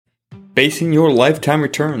Basing your lifetime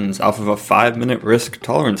returns off of a 5-minute risk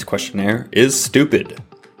tolerance questionnaire is stupid.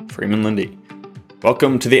 Freeman Lindy.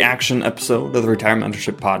 Welcome to the action episode of the Retirement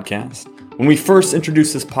Mentorship Podcast. When we first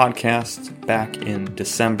introduced this podcast back in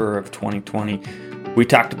December of 2020, we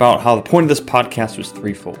talked about how the point of this podcast was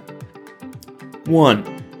threefold.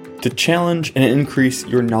 1, to challenge and increase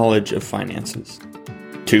your knowledge of finances.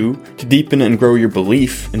 2, to deepen and grow your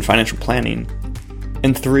belief in financial planning.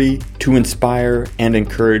 And 3, to inspire and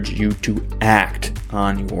encourage you to act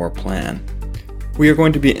on your plan. We are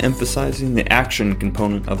going to be emphasizing the action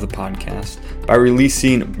component of the podcast by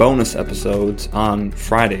releasing bonus episodes on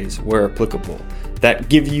Fridays where applicable that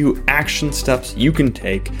give you action steps you can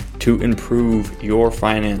take to improve your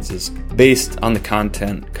finances based on the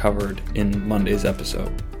content covered in Monday's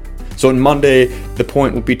episode. So in Monday, the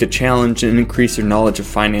point will be to challenge and increase your knowledge of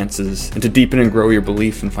finances and to deepen and grow your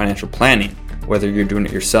belief in financial planning, whether you're doing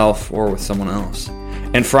it yourself or with someone else.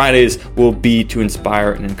 And Fridays will be to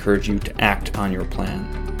inspire and encourage you to act on your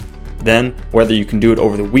plan. Then, whether you can do it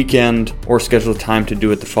over the weekend or schedule time to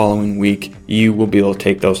do it the following week, you will be able to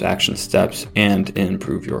take those action steps and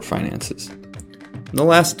improve your finances. In the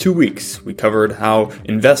last 2 weeks, we covered how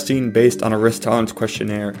investing based on a risk tolerance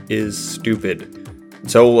questionnaire is stupid.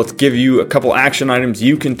 So let's give you a couple action items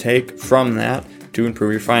you can take from that to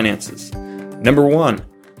improve your finances. Number 1,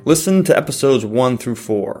 listen to episodes 1 through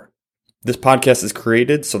 4. This podcast is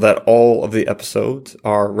created so that all of the episodes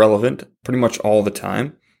are relevant pretty much all the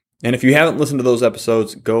time. And if you haven't listened to those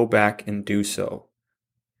episodes, go back and do so.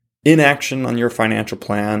 Inaction on your financial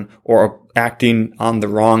plan or acting on the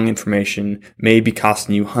wrong information may be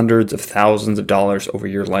costing you hundreds of thousands of dollars over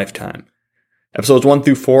your lifetime. Episodes 1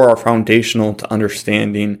 through 4 are foundational to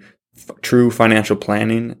understanding true financial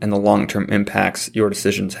planning and the long-term impacts your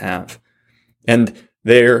decisions have. And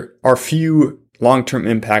there are few long-term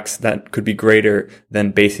impacts that could be greater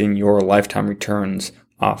than basing your lifetime returns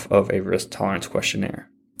off of a risk tolerance questionnaire.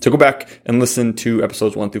 So go back and listen to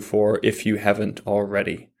episodes 1 through 4 if you haven't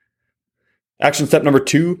already. Action step number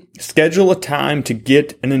 2, schedule a time to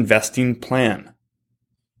get an investing plan.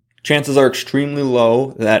 Chances are extremely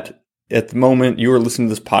low that at the moment you are listening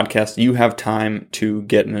to this podcast, you have time to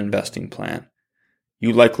get an investing plan.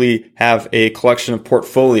 You likely have a collection of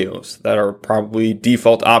portfolios that are probably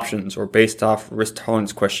default options or based off risk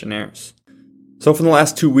tolerance questionnaires. So for the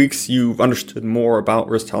last 2 weeks, you've understood more about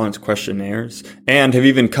risk tolerance questionnaires and have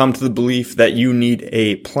even come to the belief that you need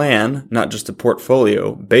a plan, not just a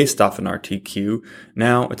portfolio, based off an RTQ.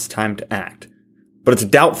 Now it's time to act. But it's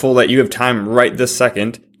doubtful that you have time right this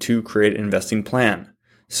second to create an investing plan.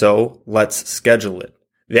 So let's schedule it.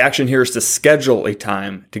 The action here is to schedule a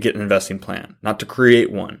time to get an investing plan, not to create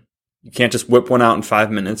one. You can't just whip one out in 5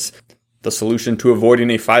 minutes. The solution to avoiding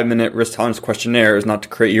a 5-minute risk tolerance questionnaire is not to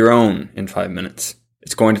create your own in 5 minutes.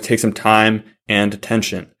 It's going to take some time and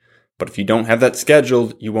attention. But if you don't have that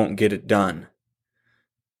scheduled, you won't get it done.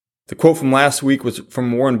 The quote from last week was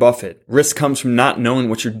from Warren Buffett. Risk comes from not knowing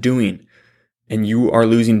what you're doing, and you are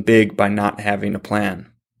losing big by not having a plan.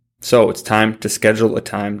 So it's time to schedule a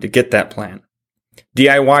time to get that plan.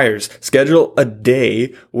 DIYers, schedule a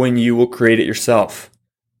day when you will create it yourself.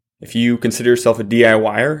 If you consider yourself a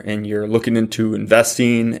DIYer and you're looking into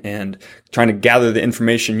investing and trying to gather the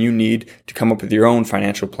information you need to come up with your own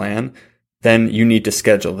financial plan, then you need to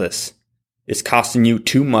schedule this. It's costing you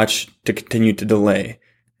too much to continue to delay,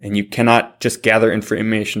 and you cannot just gather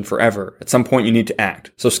information forever. At some point, you need to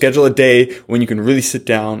act. So schedule a day when you can really sit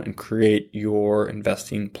down and create your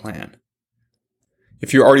investing plan.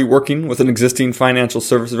 If you're already working with an existing financial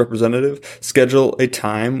services representative, schedule a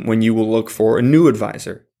time when you will look for a new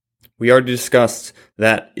advisor. We already discussed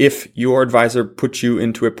that if your advisor puts you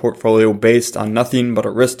into a portfolio based on nothing but a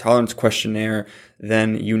risk tolerance questionnaire,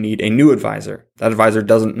 then you need a new advisor. That advisor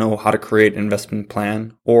doesn't know how to create an investment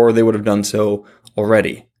plan, or they would have done so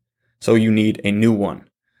already. So you need a new one,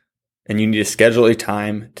 and you need to schedule a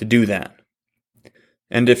time to do that.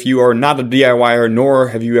 And if you are not a DIYer, nor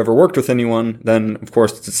have you ever worked with anyone, then of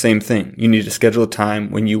course it's the same thing. You need to schedule a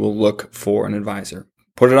time when you will look for an advisor.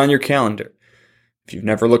 Put it on your calendar. If you've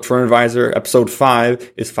never looked for an advisor, episode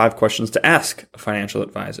 5 is 5 questions to ask a financial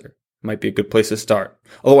advisor. Might be a good place to start.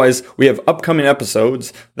 Otherwise, we have upcoming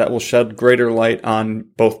episodes that will shed greater light on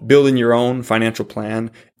both building your own financial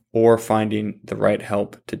plan or finding the right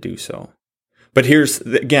help to do so. But here's,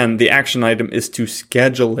 again, the action item is to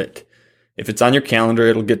schedule it. If it's on your calendar,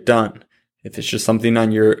 it'll get done. If it's just something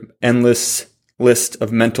on your endless list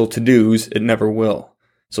of mental to-dos, it never will.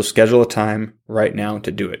 So schedule a time right now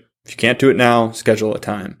to do it. If you can't do it now, schedule a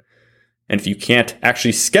time. And if you can't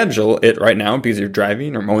actually schedule it right now because you're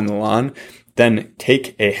driving or mowing the lawn, then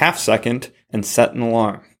take a half second and set an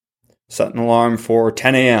alarm. Set an alarm for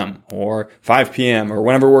 10 a.m. or 5 p.m. or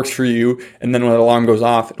whenever works for you. And then when the alarm goes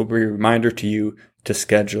off, it'll be a reminder to you to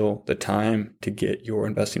schedule the time to get your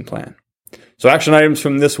investing plan. So action items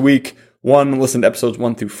from this week: 1, listen to episodes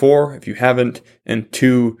 1 through 4 if you haven't, and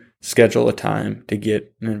 2, schedule a time to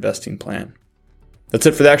get an investing plan. That's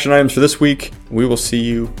it for the action items for this week. We will see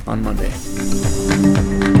you on Monday.